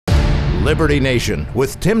Liberty Nation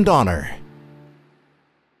with Tim Donner.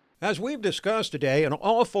 As we've discussed today, an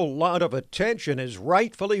awful lot of attention is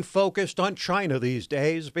rightfully focused on China these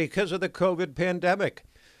days because of the COVID pandemic.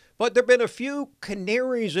 But there have been a few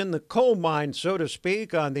canaries in the coal mine, so to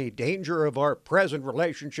speak, on the danger of our present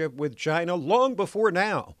relationship with China long before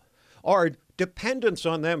now. Our dependence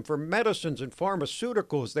on them for medicines and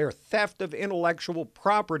pharmaceuticals, their theft of intellectual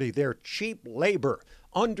property, their cheap labor,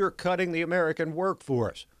 undercutting the American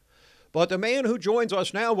workforce. But the man who joins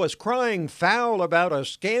us now was crying foul about a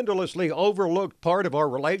scandalously overlooked part of our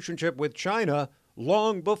relationship with China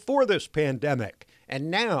long before this pandemic.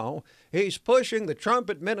 And now he's pushing the Trump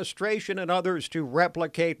administration and others to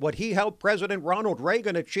replicate what he helped President Ronald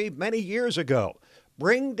Reagan achieve many years ago: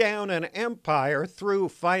 bring down an empire through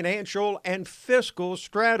financial and fiscal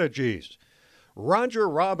strategies. Roger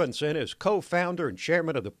Robinson is co-founder and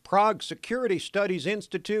chairman of the Prague Security Studies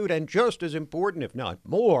Institute, and just as important, if not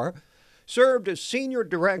more, served as Senior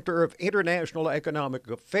Director of International Economic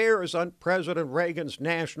Affairs on President Reagan's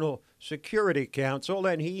National Security Council,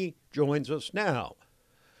 and he joins us now.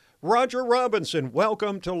 Roger Robinson,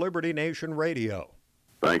 welcome to Liberty Nation Radio.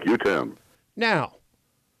 Thank you, Tim. Now,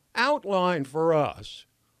 outline for us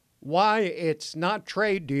why it's not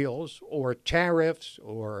trade deals or tariffs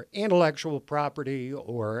or intellectual property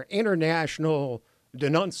or international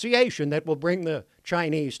denunciation that will bring the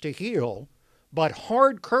Chinese to heel, but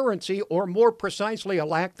hard currency, or more precisely, a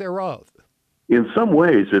lack thereof. In some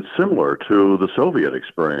ways, it's similar to the Soviet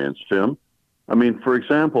experience, Tim. I mean, for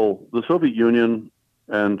example, the Soviet Union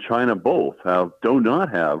and China both do not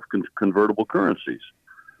have convertible currencies.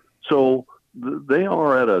 So they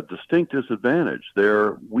are at a distinct disadvantage.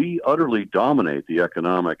 We utterly dominate the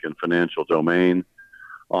economic and financial domain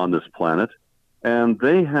on this planet. And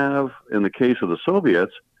they have, in the case of the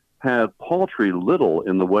Soviets, had paltry little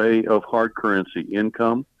in the way of hard currency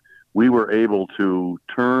income. We were able to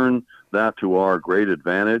turn that to our great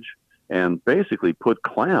advantage and basically put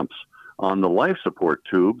clamps on the life support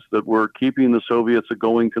tubes that were keeping the Soviets a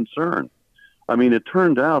going concern. I mean, it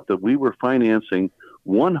turned out that we were financing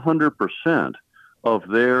 100% of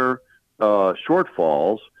their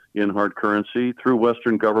shortfalls in hard currency through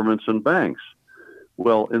Western governments and banks.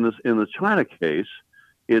 Well, in the China case,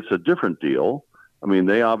 it's a different deal. I mean,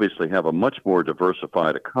 they obviously have a much more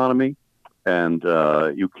diversified economy, and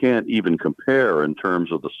you can't even compare in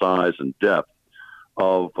terms of the size and depth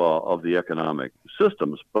of the economic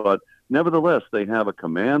systems. But nevertheless, they have a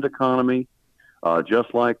command economy,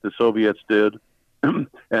 just like the Soviets did,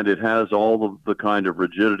 and it has all of the kind of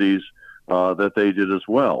rigidities that they did as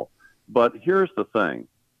well. But here's the thing.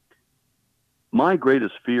 My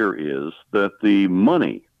greatest fear is that the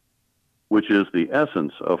money, which is the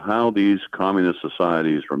essence of how these communist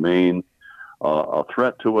societies remain a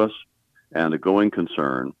threat to us and a going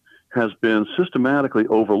concern, has been systematically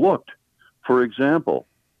overlooked. For example,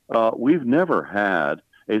 we've never had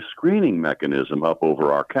a screening mechanism up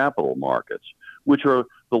over our capital markets, which are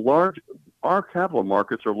our capital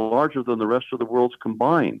markets are larger than the rest of the world's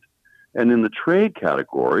combined. And in the trade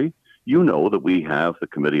category, you know that we have the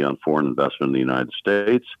Committee on Foreign Investment in the United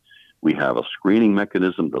States. We have a screening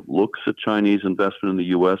mechanism that looks at Chinese investment in the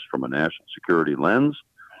U.S. from a national security lens.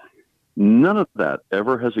 None of that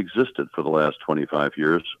ever has existed for the last 25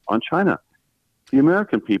 years on China. The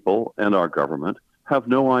American people and our government have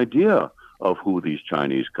no idea of who these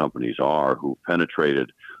Chinese companies are who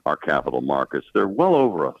penetrated our capital markets. There are well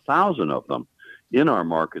over 1,000 of them in our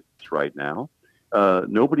markets right now.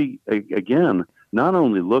 Nobody, again, not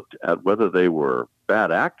only looked at whether they were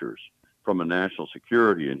bad actors from a national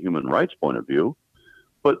security and human rights point of view,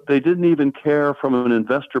 but they didn't even care from an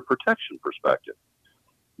investor protection perspective.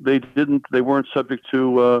 They weren't subject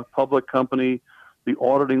to public company, the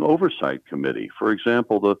Auditing Oversight Committee, for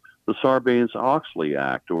example, the Sarbanes-Oxley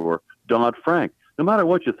Act or Dodd-Frank. No matter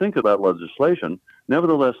what you think about legislation,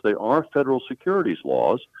 nevertheless, they are federal securities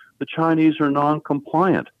laws. The Chinese are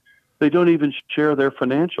non-compliant. They don't even share their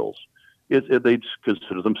financials. They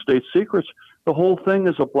consider them state secrets. The whole thing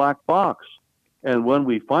is a black box. And when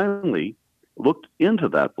we finally looked into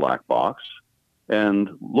that black box and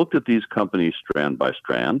looked at these companies strand by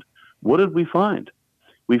strand, what did we find?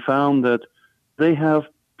 We found that they have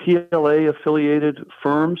PLA-affiliated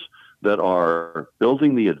firms that are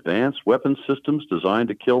building the advanced weapons systems designed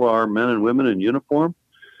to kill our men and women in uniform.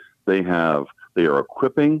 They are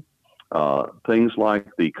equipping things like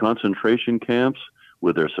the concentration camps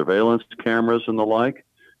with their surveillance cameras and the like.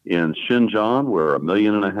 In Xinjiang, where 1.5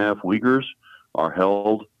 million Uyghurs are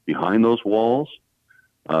held behind those walls.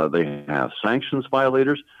 They have sanctions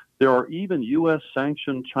violators. There are even U.S.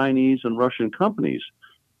 sanctioned Chinese and Russian companies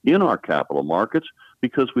in our capital markets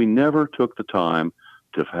because we never took the time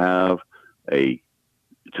to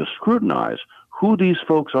to scrutinize who these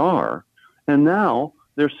folks are. And now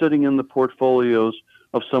they're sitting in the portfolios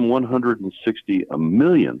of some 160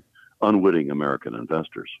 million unwitting American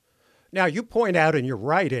investors. Now, you point out in your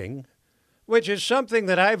writing, which is something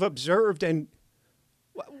that I've observed and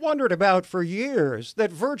wondered about for years,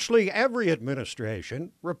 that virtually every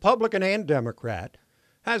administration, Republican and Democrat,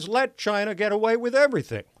 has let China get away with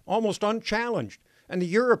everything, almost unchallenged. And the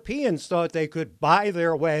Europeans thought they could buy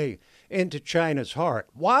their way into China's heart.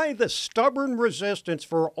 Why the stubborn resistance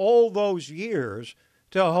for all those years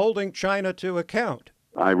to holding China to account?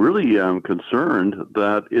 I really am concerned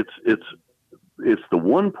that it's the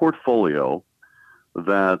one portfolio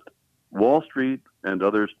that Wall Street and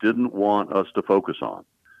others didn't want us to focus on.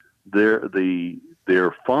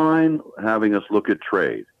 They're fine having us look at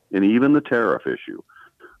trade and even the tariff issue.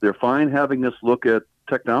 They're fine having us look at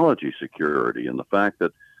technology security and the fact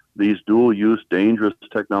that these dual-use dangerous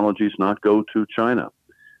technologies not go to China.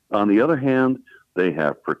 On the other hand, they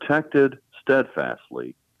have protected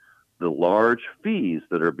steadfastly the large fees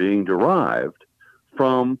that are being derived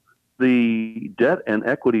from the debt and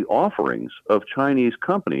equity offerings of Chinese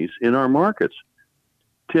companies in our markets.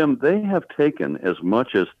 Tim, they have taken as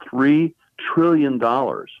much as $3 trillion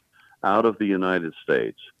out of the United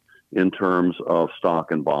States in terms of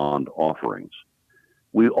stock and bond offerings.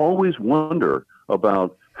 We always wonder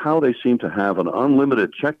about how they seem to have an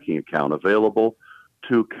unlimited checking account available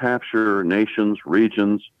to capture nations,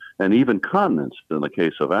 regions, and even continents in the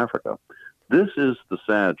case of Africa. This is the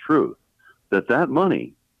sad truth, that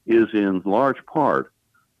money is in large part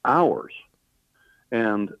ours.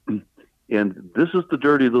 And this is the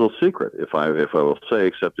dirty little secret, if I will say,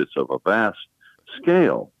 except it's of a vast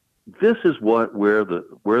scale. This is where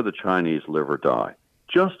the Chinese live or die,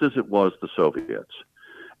 just as it was the Soviets.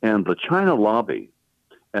 And the China lobby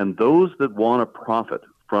and those that want to profit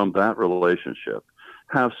from that relationship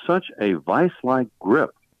have such a vice-like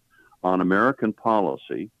grip on American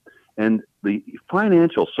policy, and the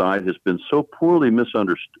financial side has been so poorly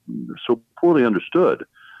understood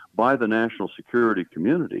by the national security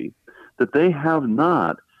community that they have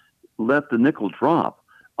not let the nickel drop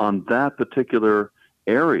on that particular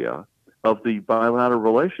area of the bilateral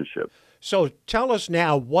relationship. So tell us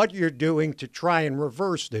now what you're doing to try and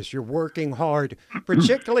reverse this. You're working hard,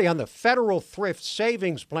 particularly on the Federal Thrift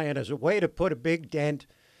Savings Plan as a way to put a big dent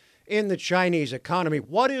in the Chinese economy.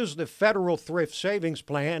 What is the Federal Thrift Savings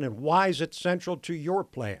Plan, and why is it central to your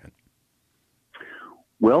plan?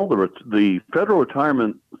 Well, the Federal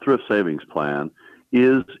Retirement Thrift Savings Plan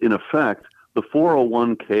is, in effect, the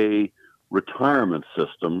 401k retirement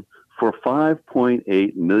system for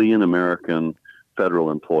 5.8 million American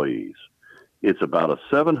federal employees. It's about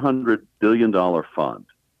a $700 billion fund.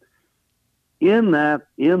 In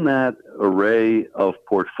that array of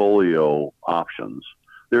portfolio options,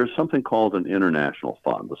 there's something called an international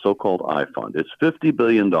fund, the so-called I-Fund. It's $50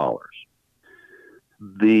 billion.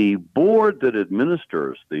 The board that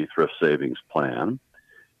administers the Thrift Savings Plan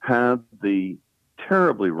had the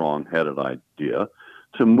terribly wrong-headed idea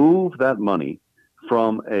to move that money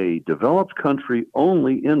from a developed country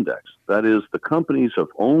only index, that is, the companies of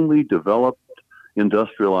only developed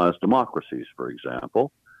industrialized democracies, for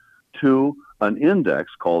example, to an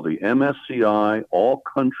index called the MSCI All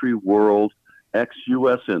Country World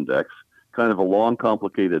ex-US Index, kind of a long,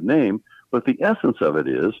 complicated name, but the essence of it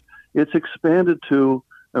is it's expanded to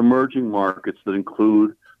emerging markets that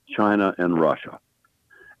include China and Russia.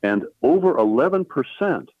 And over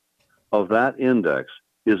 11% of that index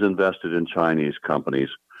is invested in Chinese companies,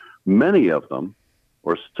 many of them,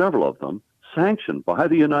 or several of them, sanctioned by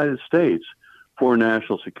the United States for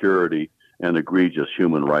national security and egregious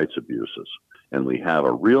human rights abuses. And we have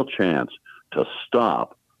a real chance to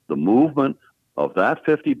stop the movement of that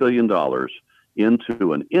 $50 billion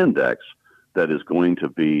into an index that's going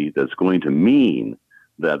to mean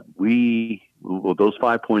that those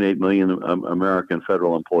 5.8 million American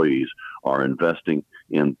federal employees are investing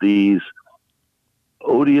in these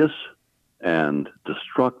odious and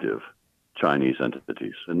destructive Chinese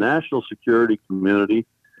entities. The national security community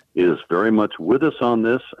is very much with us on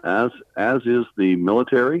this, as is the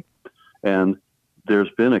military, and there's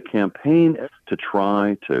been a campaign to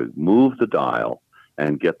try to move the dial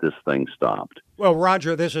and get this thing stopped. Well,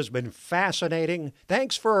 Roger, this has been fascinating.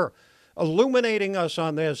 Thanks for illuminating us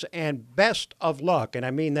on this, and best of luck, and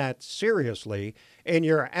I mean that seriously, in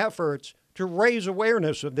your efforts to raise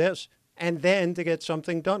awareness of this and then to get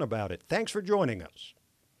something done about it. Thanks for joining us.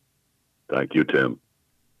 Thank you, Tim.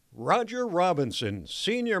 Roger Robinson,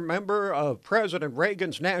 senior member of President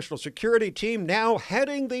Reagan's national security team, now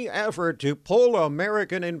heading the effort to pull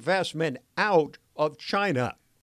American investment out of China.